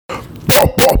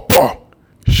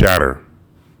Shatter.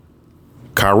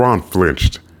 Chiron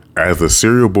flinched as the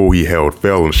cereal bowl he held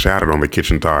fell and shattered on the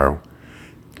kitchen tile.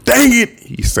 "Dang it,"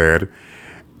 he said,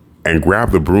 and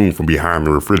grabbed the broom from behind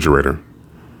the refrigerator.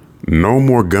 No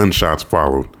more gunshots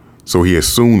followed, so he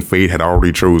assumed fate had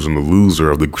already chosen the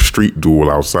loser of the street duel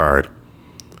outside.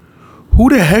 "Who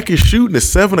the heck is shooting at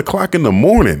 7 o'clock in the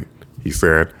morning?" he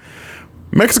said.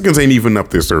 "Mexicans ain't even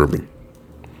up this early."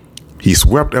 He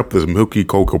swept up the milky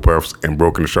Cocoa Puffs and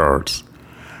broken shards.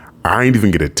 "I ain't even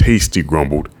get a taste," he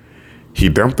grumbled. He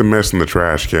dumped the mess in the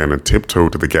trash can and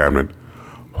tiptoed to the cabinet,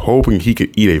 hoping he could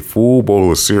eat a full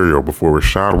bowl of cereal before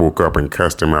Rashad woke up and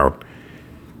cussed him out.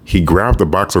 He grabbed the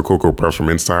box of Cocoa Puffs from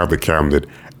inside the cabinet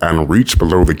and reached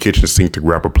below the kitchen sink to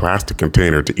grab a plastic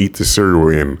container to eat the cereal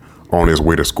in on his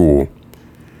way to school.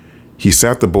 He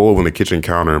sat the bowl on the kitchen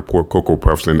counter and poured Cocoa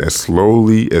Puffs in as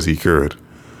slowly as he could.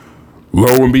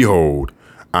 Lo and behold,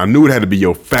 I knew it had to be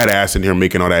your fat ass in here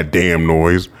making all that damn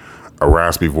noise, a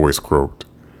raspy voice croaked.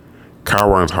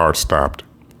 Chiron's heart stopped.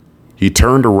 He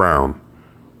turned around.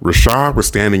 Rashad was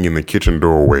standing in the kitchen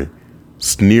doorway,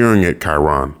 sneering at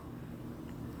Chiron.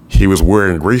 He was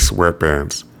wearing gray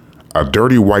sweatpants, a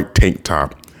dirty white tank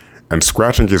top, and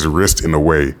scratching his wrist in a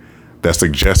way that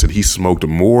suggested he smoked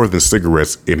more than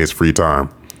cigarettes in his free time.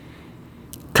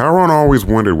 Chiron always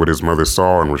wondered what his mother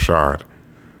saw in Rashad.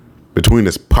 Between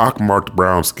his pockmarked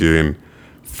brown skin,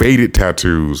 faded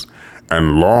tattoos,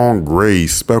 and long gray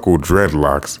speckled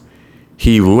dreadlocks,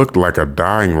 he looked like a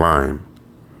dying lion.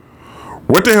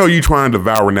 "What the hell you trying to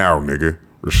devour now, nigga?"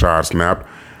 Rashad snapped.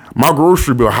 "My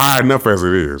grocery bill high enough as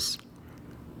it is."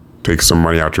 "Take some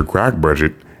money out your crack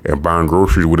budget and buying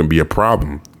groceries wouldn't be a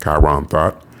problem," Chiron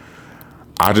thought.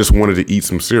 "I just wanted to eat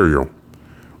some cereal."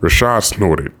 Rashad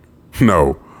snorted.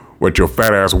 "No, what your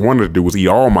fat ass wanted to do was eat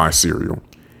all my cereal."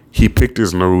 He picked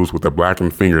his nose with a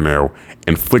blackened fingernail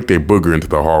and flicked a booger into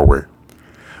the hallway.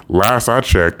 "Last I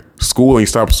checked, school ain't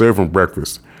stopped serving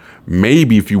breakfast.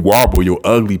 Maybe if you wobble your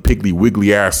ugly, piggly,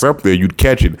 wiggly ass up there, you'd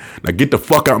catch it. Now get the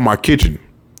fuck out of my kitchen."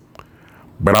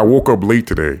 "But I woke up late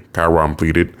today," Chiron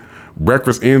pleaded.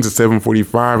 "Breakfast ends at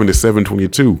 7:45 and it's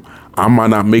 7:22. I might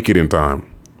not make it in time."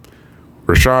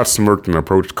 Rashad smirked and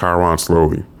approached Chiron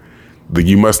slowly. "Then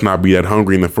you must not be that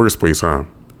hungry in the first place, huh?"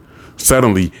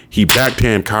 Suddenly, he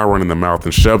backhanded Chiron in the mouth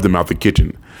and shoved him out the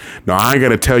kitchen. "Now, I ain't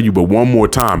gotta tell you but one more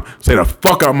time. Say the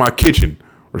fuck out my kitchen,"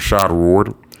 Rashad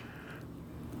roared.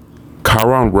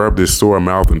 Chiron rubbed his sore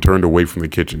mouth and turned away from the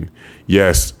kitchen.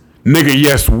 "Yes. Nigga,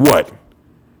 yes what?"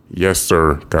 "Yes,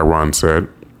 sir," Chiron said.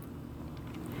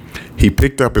 He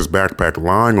picked up his backpack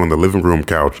lying on the living room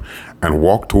couch and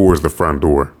walked towards the front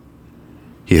door.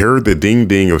 He heard the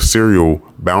ding-ding of cereal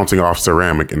bouncing off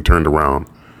ceramic and turned around.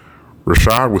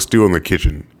 Rashad was still in the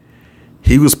kitchen.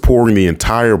 He was pouring the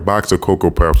entire box of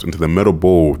Cocoa Puffs into the metal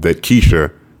bowl that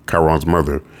Keisha, Chiron's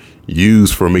mother,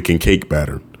 used for making cake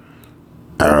batter.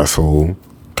 "Asshole,"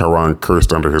 Chiron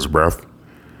cursed under his breath.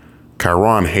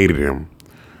 Chiron hated him.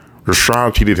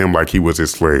 Rashad treated him like he was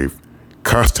his slave,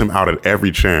 cussed him out at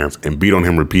every chance, and beat on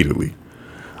him repeatedly,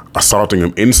 assaulting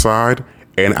him inside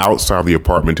and outside the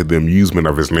apartment to the amusement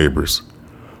of his neighbors.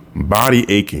 Body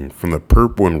aching from the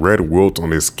purple and red welts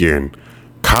on his skin,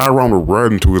 Chiron would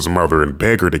run to his mother and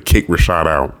beg her to kick Rashad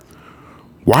out.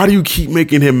 "Why do you keep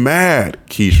making him mad?"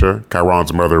 Keisha,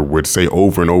 Chiron's mother, would say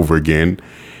over and over again.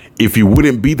 "If you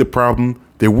wouldn't be the problem,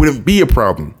 there wouldn't be a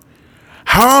problem."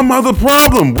 "How am I the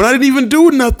problem when I didn't even do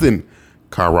nothing?"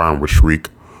 Chiron would shriek.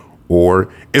 Or,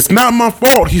 "It's not my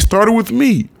fault, he started with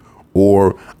me."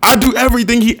 Or, "I do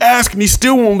everything he asks and he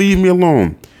still won't leave me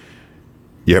alone."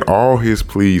 Yet all his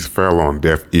pleas fell on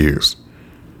deaf ears.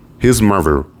 His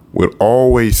mother would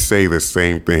always say the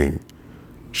same thing.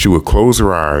 She would close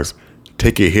her eyes,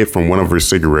 take a hit from one of her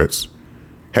cigarettes.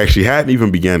 Heck, she hadn't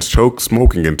even begun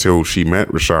smoking until she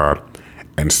met Rashad,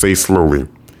 and say slowly,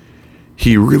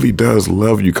 "He really does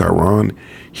love you, Chiron.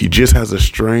 He just has a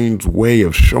strange way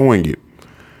of showing it."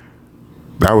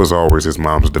 That was always his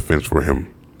mom's defense for him.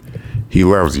 "He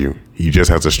loves you. He just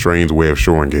has a strange way of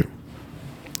showing it."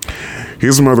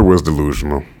 His mother was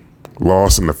delusional,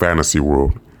 lost in the fantasy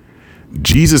world.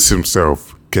 Jesus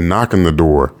himself can knock on the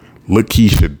door, look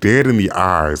Keisha dead in the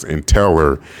eyes, and tell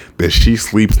her that she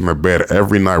sleeps in the bed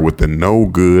every night with the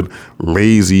no-good,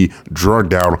 lazy,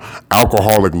 drugged-out,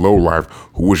 alcoholic lowlife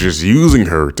who was just using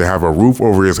her to have a roof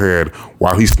over his head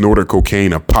while he snorted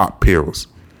cocaine and popped pills.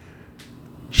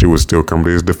 She would still come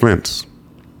to his defense.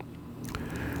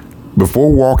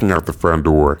 Before walking out the front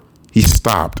door, he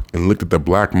stopped and looked at the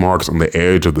black marks on the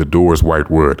edge of the door's white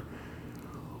wood.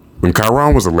 When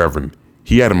Chiron was 11,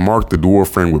 he had marked the door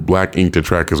frame with black ink to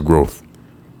track his growth.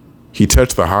 He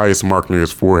touched the highest mark near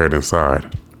his forehead and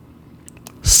sighed.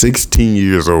 16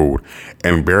 years old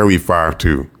and barely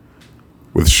 5'2",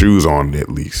 with shoes on at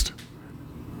least.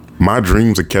 My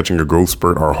dreams of catching a growth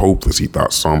spurt are hopeless, he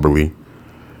thought somberly.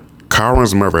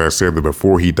 Kyron's mother had said that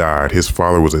before he died, his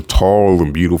father was a tall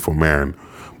and beautiful man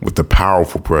with a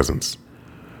powerful presence.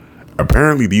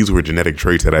 Apparently, these were genetic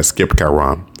traits that had skipped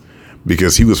Kyron,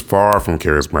 because he was far from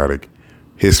charismatic.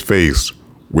 His face,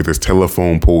 with his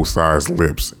telephone pole-sized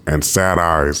lips and sad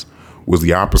eyes, was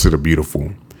the opposite of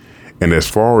beautiful. And as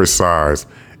far as size,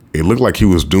 it looked like he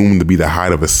was doomed to be the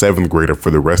height of a 7th grader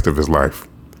for the rest of his life.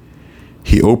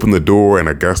 He opened the door and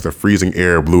a gust of freezing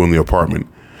air blew in the apartment.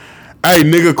 "Hey,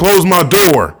 nigga, close my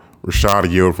door!"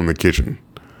 Rashad yelled from the kitchen.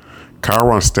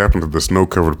 Kyron stepped into the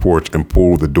snow-covered porch and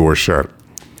pulled the door shut.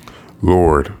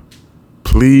 "Lord,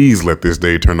 please let this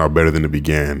day turn out better than it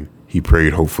began," he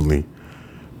prayed hopefully.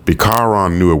 But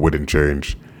Kyron knew it wouldn't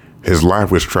change. His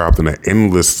life was trapped in an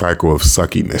endless cycle of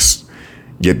suckiness.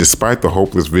 Yet despite the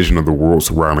hopeless vision of the world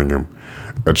surrounding him,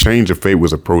 a change of fate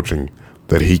was approaching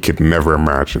that he could never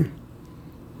imagine.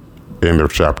 End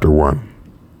of chapter 1.